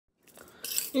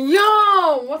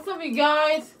Yo, what's up, you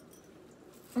guys?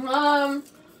 Welcome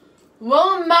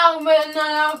back with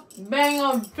another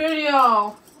banger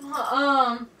video.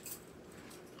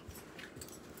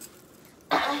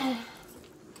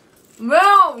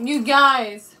 Well, you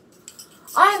guys,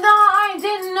 I thought I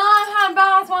did not have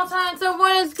basketball tonight, so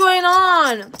what is going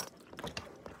on?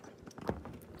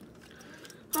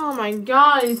 Oh my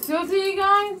god, seriously, you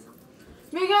guys?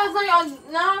 Because,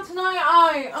 now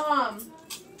tonight,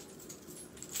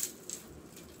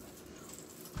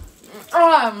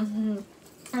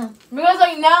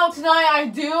 because now tonight I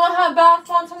do have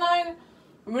basketball tonight.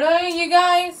 Really, you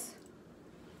guys?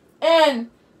 And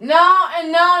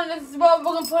now this is what we're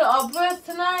gonna put up with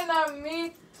tonight. That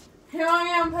me, here I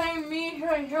am playing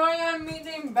here I am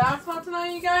meeting basketball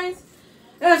tonight, you guys.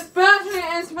 Especially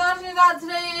that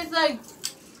today is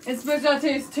especially that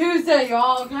today's Tuesday,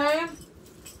 y'all. Okay.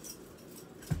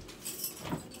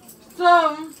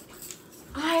 So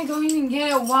I don't even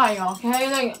get it why,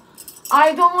 okay?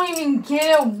 I don't even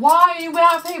get it why we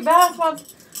have to play basketball.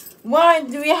 Why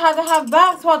do we have to have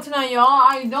basketball tonight, y'all?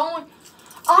 I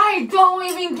don't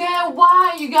even get it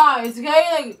why, you guys,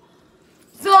 okay?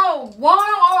 So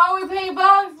why are we playing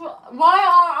basketball? Why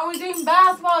are we doing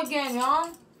basketball again, y'all?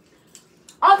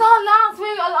 I thought last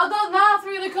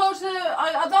week the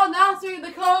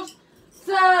coach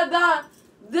said that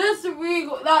last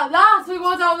week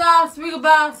was our last week of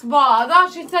basketball. I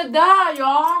thought she said that,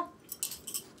 y'all.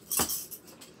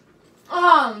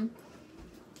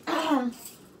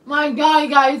 My God,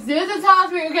 guys, this has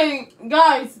to be, okay,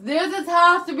 guys, this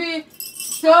has to be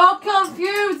so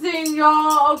confusing,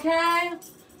 y'all, okay?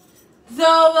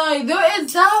 So, there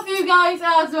is that for you guys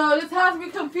as well. This has to be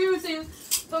confusing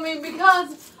for me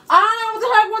because I don't know what the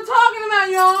heck we're talking about,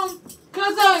 y'all.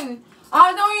 Because,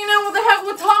 I don't even know what the heck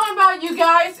we're talking about, you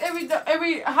guys.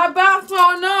 Every have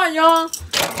basketball or not, y'all.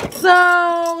 So,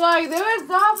 there is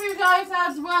that for you guys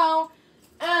as well.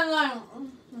 And,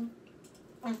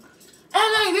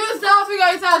 there is that for you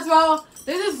guys as well.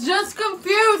 This is just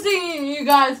confusing, you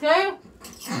guys, okay?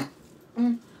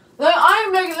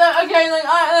 Starting right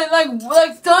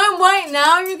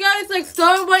now, you guys,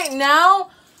 starting right now,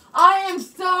 I am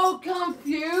so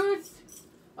confused.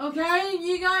 Okay,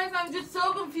 you guys, I'm just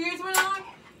so confused right now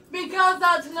because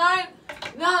tonight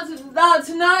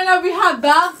that we have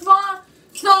basketball.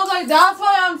 So that's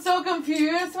why I'm so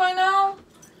confused right now.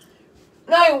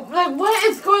 What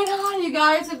is going on, you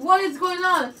guys? What is going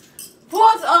on?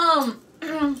 Because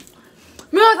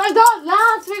because I thought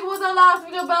last week was the last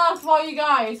week of basketball, you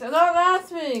guys. I thought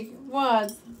last week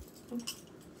was.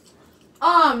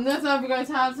 That's what you guys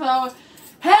have. So,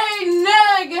 hey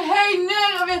Nick,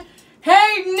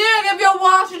 if you're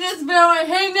watching this video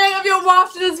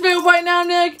right now,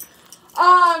 Nick.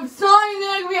 Sorry,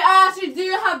 Nick, we actually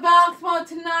do have basketball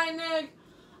tonight, Nick.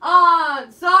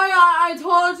 Sorry I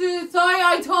told you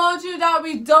that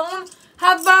we don't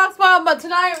have basketball, but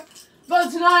tonight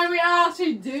we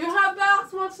actually do have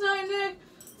basketball tonight, Nick.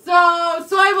 So,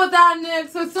 sorry about that,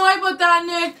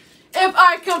 Nick. If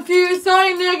I confuse you.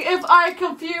 Sorry, Nick, if I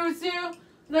confuse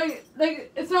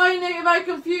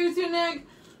you, Nick.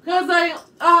 Because,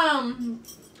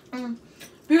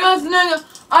 because, Nick,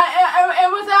 it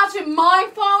was actually my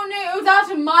phone, Nick. It was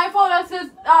actually my phone that says,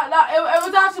 it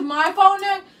was actually my phone,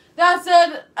 Nick, that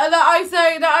said, that I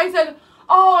said,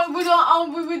 oh, we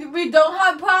don't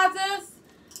have practice.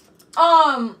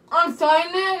 I'm sorry,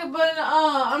 Nick,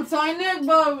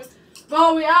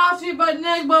 but we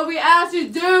actually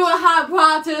do have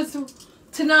practice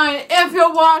tonight. If you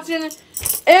are watching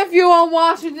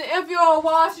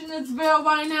this video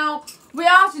right now, we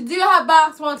actually do have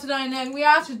basketball tonight, Nick. We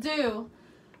actually do.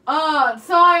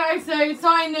 Sorry,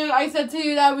 Nick. I said to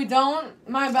you that we don't.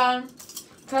 My bad.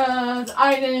 Cause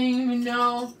I didn't even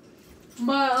know.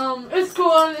 But it's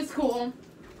cool.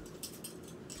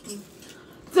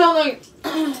 So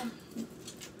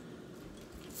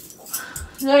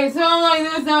this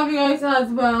now you guys as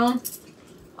well.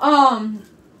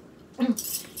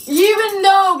 Even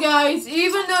though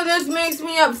this makes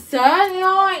me upset,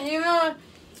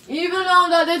 even though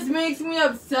that this makes me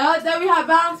upset that we have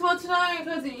basketball tonight,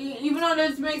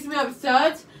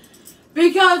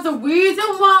 because the reason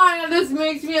why this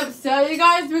makes me upset, you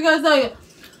guys, because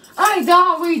I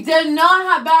thought we did not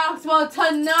have basketball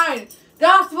tonight.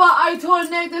 That's what I told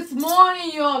Nick this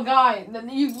morning, you guys.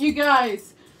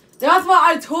 That's what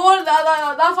I told.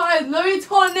 That's what I literally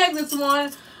told Nick this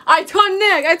morning. I told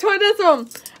this.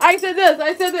 I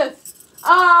said this.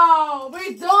 Oh,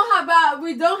 we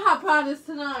don't have practice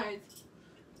tonight.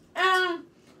 And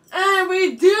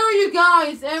we do, you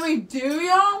guys. And we do,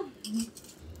 y'all.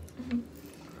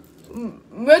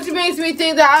 which makes me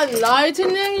think that I lied to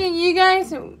Nick. You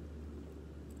guys.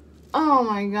 Oh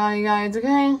my god, you guys.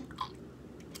 Okay.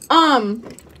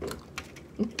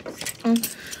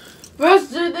 Which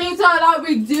thinks that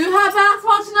we do have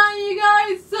basketball tonight, you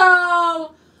guys.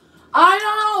 So I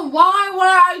don't know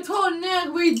why I told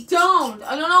Nick we don't.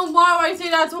 I don't know why I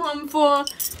say that to him for,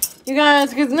 you guys,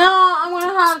 because now I'm going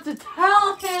to have to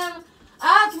tell him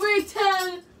at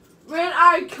 3:10 when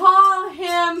I call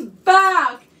him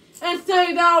back and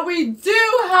say that we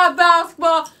do have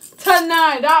basketball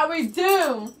tonight. That we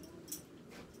do.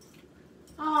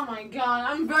 Oh my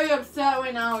god, I'm very upset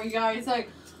right now, you guys. Like,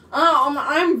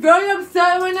 I'm very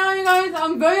upset right now, you guys.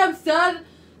 I'm very upset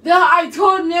that I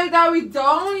told Nick that we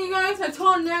don't, you guys. I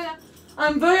told Nick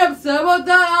I'm very upset about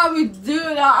that we do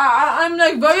that. I'm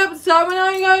like very upset right now,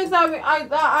 you guys. That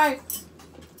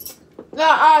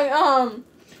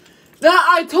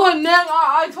I told Nick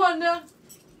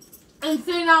and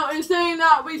saying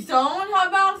that we don't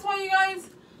have basketball, you guys.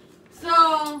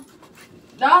 So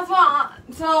that's why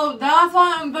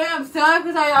I'm very upset,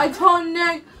 because I told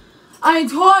Nick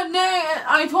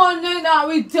that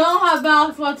we don't have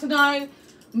basketball tonight.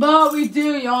 But we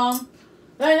do, y'all.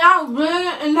 And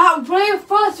that really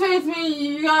frustrates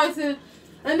me, you guys. And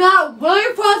that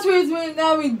really frustrates me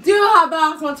that we do have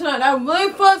basketball tonight. That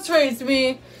really frustrates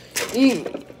me, you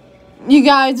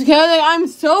guys. Okay, like, I'm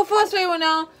so frustrated right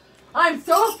now. I'm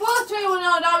so frustrated right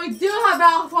now that we do have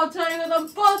basketball tonight, because I'm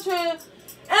frustrated.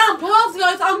 And plus,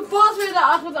 guys, I'm frustrated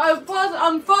that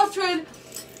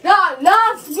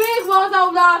last week was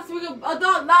our last week.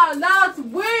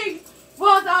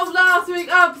 Last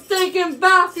week of taking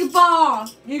basketball,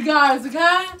 you guys,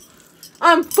 okay?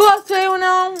 I'm frustrated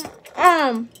now,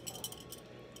 and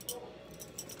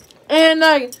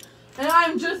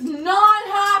I'm just not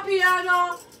happy at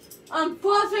all. I'm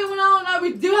frustrated now that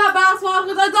we do have basketball,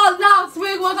 because I thought last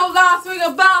week was our last week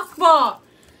of basketball,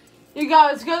 you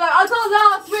guys, because I thought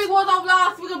last week was our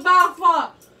last week of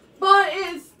basketball, but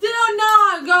it's still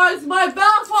not, guys. My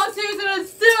basketball season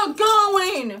is still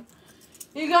going.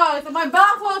 You guys, my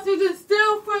basketball season is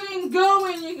still freaking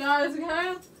going, you guys,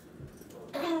 okay?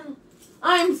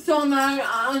 I'm so mad.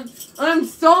 I'm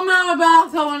so mad about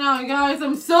basketball right now, you guys.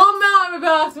 I'm so mad about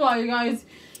basketball, you guys.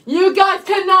 You guys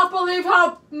cannot believe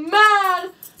how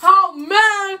mad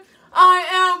I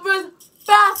am with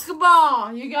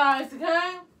basketball, you guys,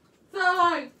 okay? So,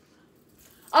 like,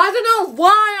 I don't know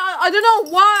why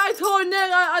I told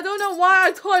Nick. I don't know why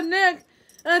I told Nick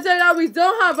and said that we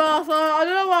don't have basketball. I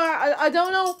don't know why. I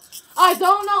don't know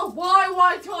why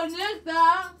I told Nick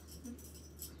that.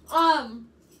 I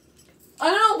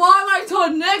don't know why I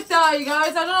told Nick that, you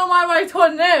guys. I don't know why I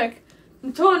told Nick. I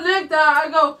told Nick that. I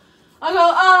go,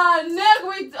 Nick,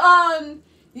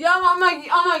 yeah, I'm like,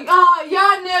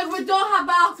 yeah, Nick, we don't have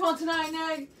basketball tonight,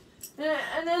 Nick.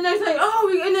 And then Nick's like,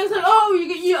 Nick's like, oh,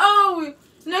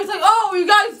 you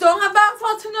guys don't have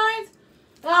basketball tonight?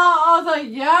 I was like,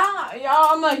 yeah,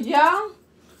 I'm like, yeah.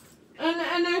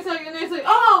 And Nick's like,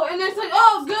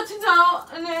 oh, good to know.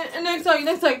 And Nick's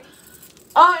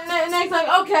like,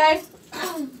 okay.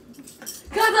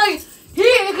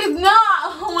 Cause now,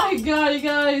 oh my god, you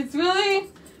guys, really?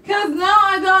 Cause now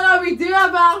I thought that we do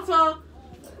have basketball,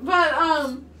 but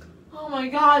oh my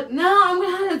god, now I'm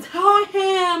gonna have to tell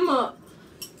him.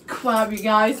 Crap, you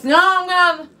guys. Now I'm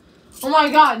gonna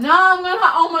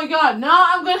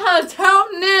have to tell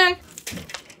Nick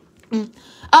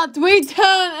at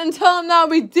 3:10 and tell him that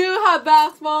we do have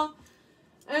basketball.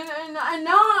 And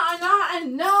now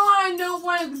I know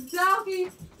what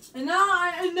exactly. And now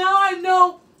I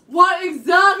know what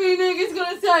exactly Nick is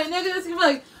gonna say. Nick is gonna be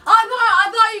like, I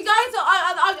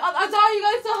thought you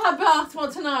guys don't have basketball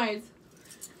tonight.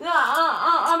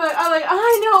 I'm like,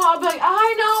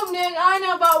 I know, Nick, I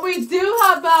know, but we do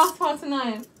have basketball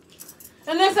tonight.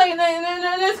 And Nick's like,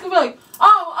 and Nick's gonna be like,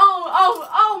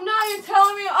 now you're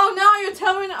telling me,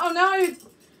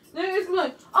 Nick's gonna be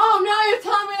like,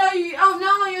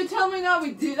 now you're telling me that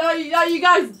we do, that you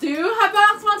guys do have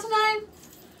basketball tonight?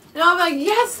 And I'm like,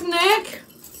 yes, Nick.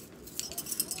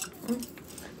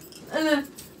 And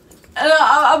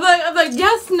I'm like,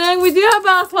 yes, Nick, we do have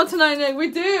basketball tonight, Nick, we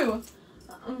do.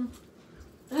 And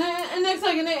Nick's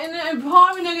like, and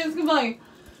probably Nick is gonna be like,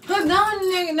 cause now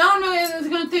Nick is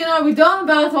gonna think that we don't have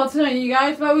basketball tonight, you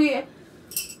guys, but we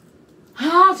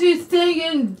have to stay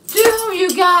and do, you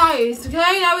guys,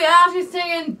 okay? Now we have to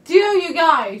stay and do, you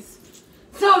guys.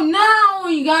 So now,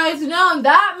 you guys,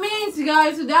 that means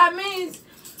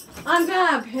I'm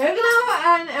gonna pick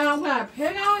out and I'm gonna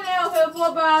pick out an outfit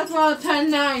for basketball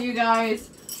tonight, you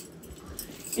guys.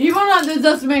 Even though this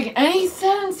doesn't make any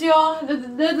sense, y'all.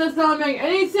 This does not make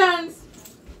any sense.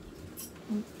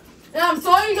 And I'm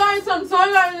sorry, guys. I'm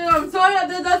sorry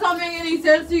that that's not making any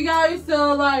sense to you guys.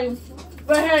 So, like,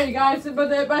 but hey, guys.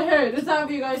 But hey, this time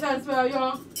for you guys. I swear,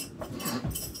 y'all.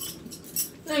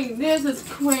 Like, this is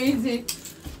crazy.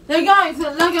 Like, guys, do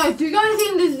you guys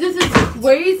think this is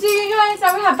crazy, you guys?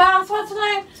 That we have basketball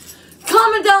tonight?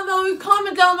 Comment down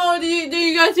below. Do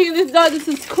you guys think this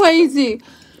is crazy?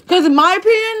 Because in my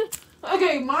opinion,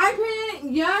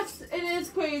 yes, it is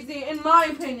crazy. In my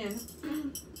opinion.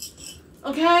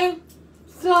 Okay?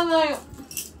 So, like,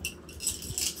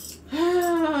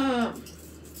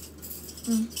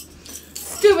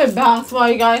 stupid basketball,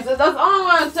 you guys. That's all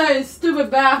I'm going to say is stupid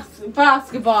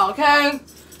basketball, okay?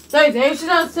 Like, they should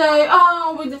not say,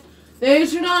 they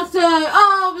should not say,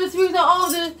 this week's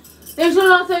they should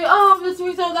not say, this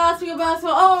week's last week of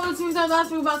basketball, this week's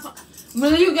last week of basketball.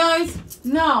 Really, you guys?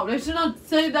 No, they should not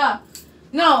say that.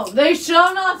 No, they should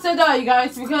not say that, you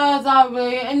guys, because that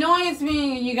really annoys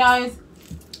me, you guys.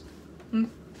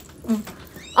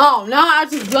 Oh, now I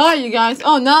just lied, you guys.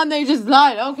 Oh, now they just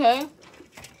lied. Okay.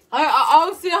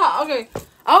 I'll see how. Okay,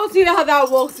 I'll see how that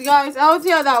works, you guys. I'll see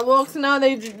how that works. Now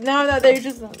that they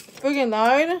just freaking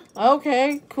lied.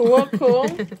 Okay, cool.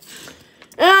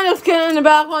 And I'm just kidding in the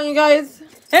background, you guys.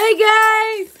 Hey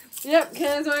guys. Yep,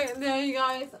 Ken's right there, you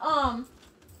guys.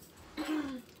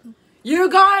 You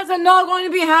guys are not going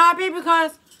to be happy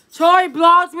because Troy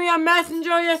blocked me on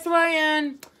Messenger yesterday,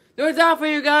 and there's that for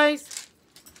you guys.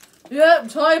 Yep,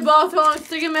 Troy blocked me on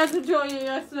Sticky Messenger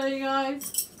yesterday, you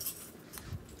guys.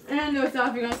 And there's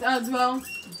that for you guys as well.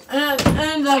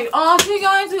 And like, honestly,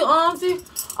 guys,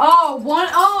 how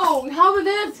about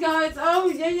this, guys? Oh,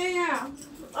 yeah.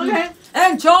 Okay.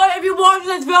 And Troy, if you're watching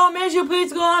this video, make sure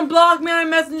please go and block me on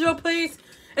Messenger, please.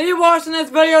 If you're watching this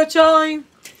video, Charlie.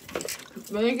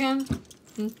 Bacon.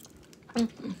 And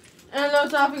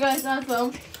that's all for you guys as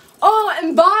well. Oh,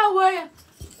 and by the way,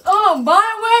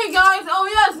 guys. Oh,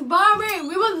 yes, by the way,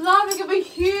 we would love to give a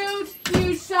huge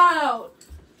shout out.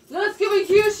 Let's give a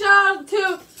huge shout out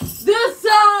to this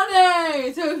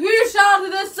Saturday. So, huge shout out to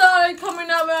this Saturday coming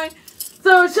up, right?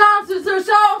 So, shout out to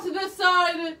this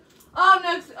Saturday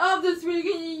of this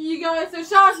weekend, you guys. So,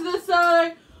 shout out to this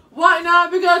Saturday. Why not?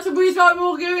 Because we thought we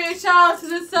will give you a shout out to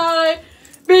this Saturday.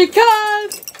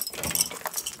 Because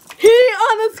he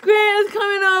on the screen is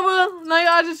coming over. Like,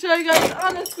 I'll just show you guys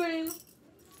on the screen.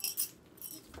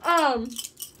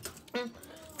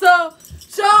 So,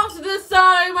 shout out to this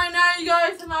Saturday right now, you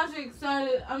guys. I'm actually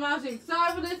excited.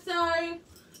 For this Saturday.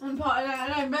 I'm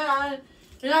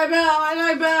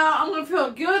gonna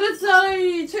feel good this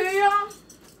Saturday too, y'all.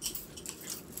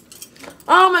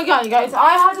 Oh my god, you guys.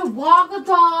 I had to walk the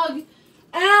dog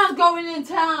and going in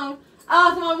town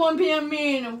after my 1 p.m.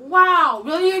 meeting. Wow,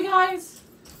 really, you guys?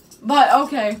 But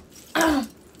okay.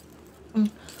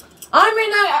 I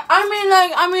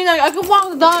mean, I could walk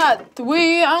the dog at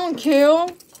 3. I don't care.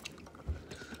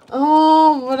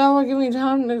 But that would give me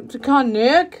time to call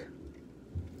Nick.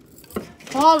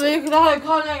 Probably, because I had to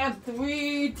call Nick at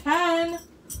 3:10.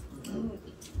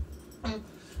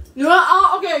 You know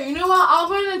what? You know what? I'll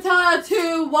bring the town at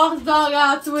 2, walk the dog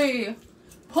at 3.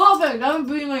 Perfect. That would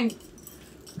be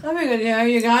good, yeah,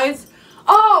 you guys.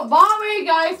 Oh, by the way,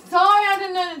 guys, sorry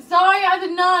I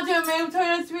did not do a mail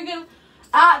tour this weekend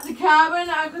at the cabin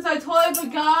because I totally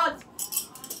forgot.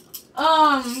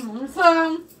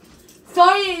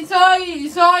 Sorry,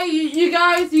 you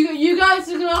guys. You guys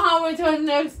are gonna have to wait till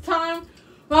next time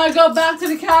when I go back to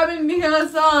the cabin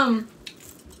because I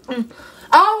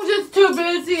was just too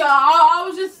busy. I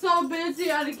was just so busy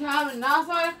at the cabin. That's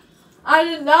why I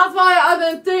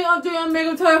didn't think of doing a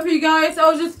makeup tour for you guys. I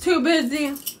was just too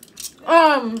busy.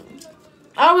 I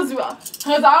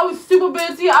was super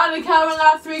busy at the cabin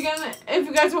last weekend. If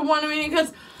you guys were wondering,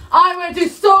 because I went to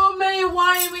so many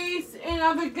wineries and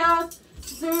I forgot to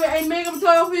do a makeup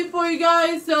tour for you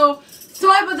guys. So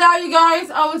sorry about that, you guys.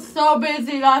 I was so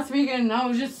busy last weekend. I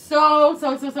was just so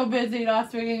busy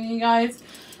last weekend, you guys.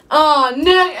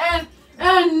 Nick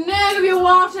and Nick, if you're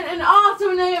watching, and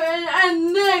also Nick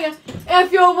and Nick,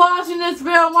 if you're watching this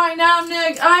video right now,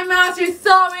 Nick, I'm actually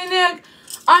sorry, Nick.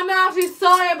 I'm actually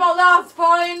sorry about last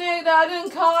Friday, Nick, that I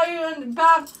didn't call you and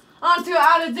back onto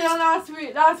out of jail last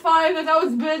Friday because I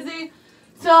was busy.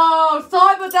 So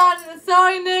sorry about that.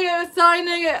 Sorry, Nick.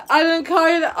 I didn't call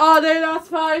you all day last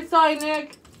Friday. Sorry,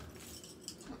 Nick.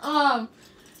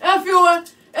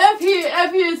 If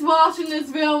he is watching this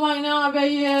video right now, I bet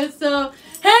he is. So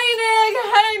hey Nick,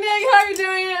 how you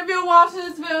doing? If you're watching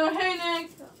this video, hey Nick.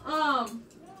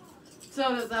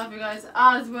 So does that for you guys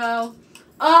as well.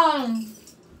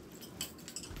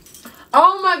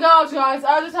 Oh my gosh, guys,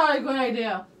 I just had a good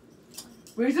idea.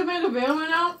 We should make a video right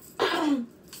now.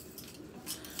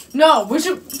 No, we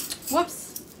should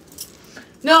Whoops.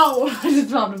 No, I just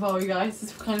dropped the ball, you guys.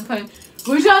 It's kind of funny.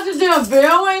 We should have to do a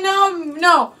video right now.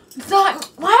 No, it's not.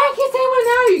 Why I can't say one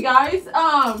now, you guys?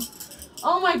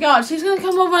 Oh my God, she's gonna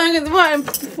come over and get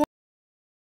the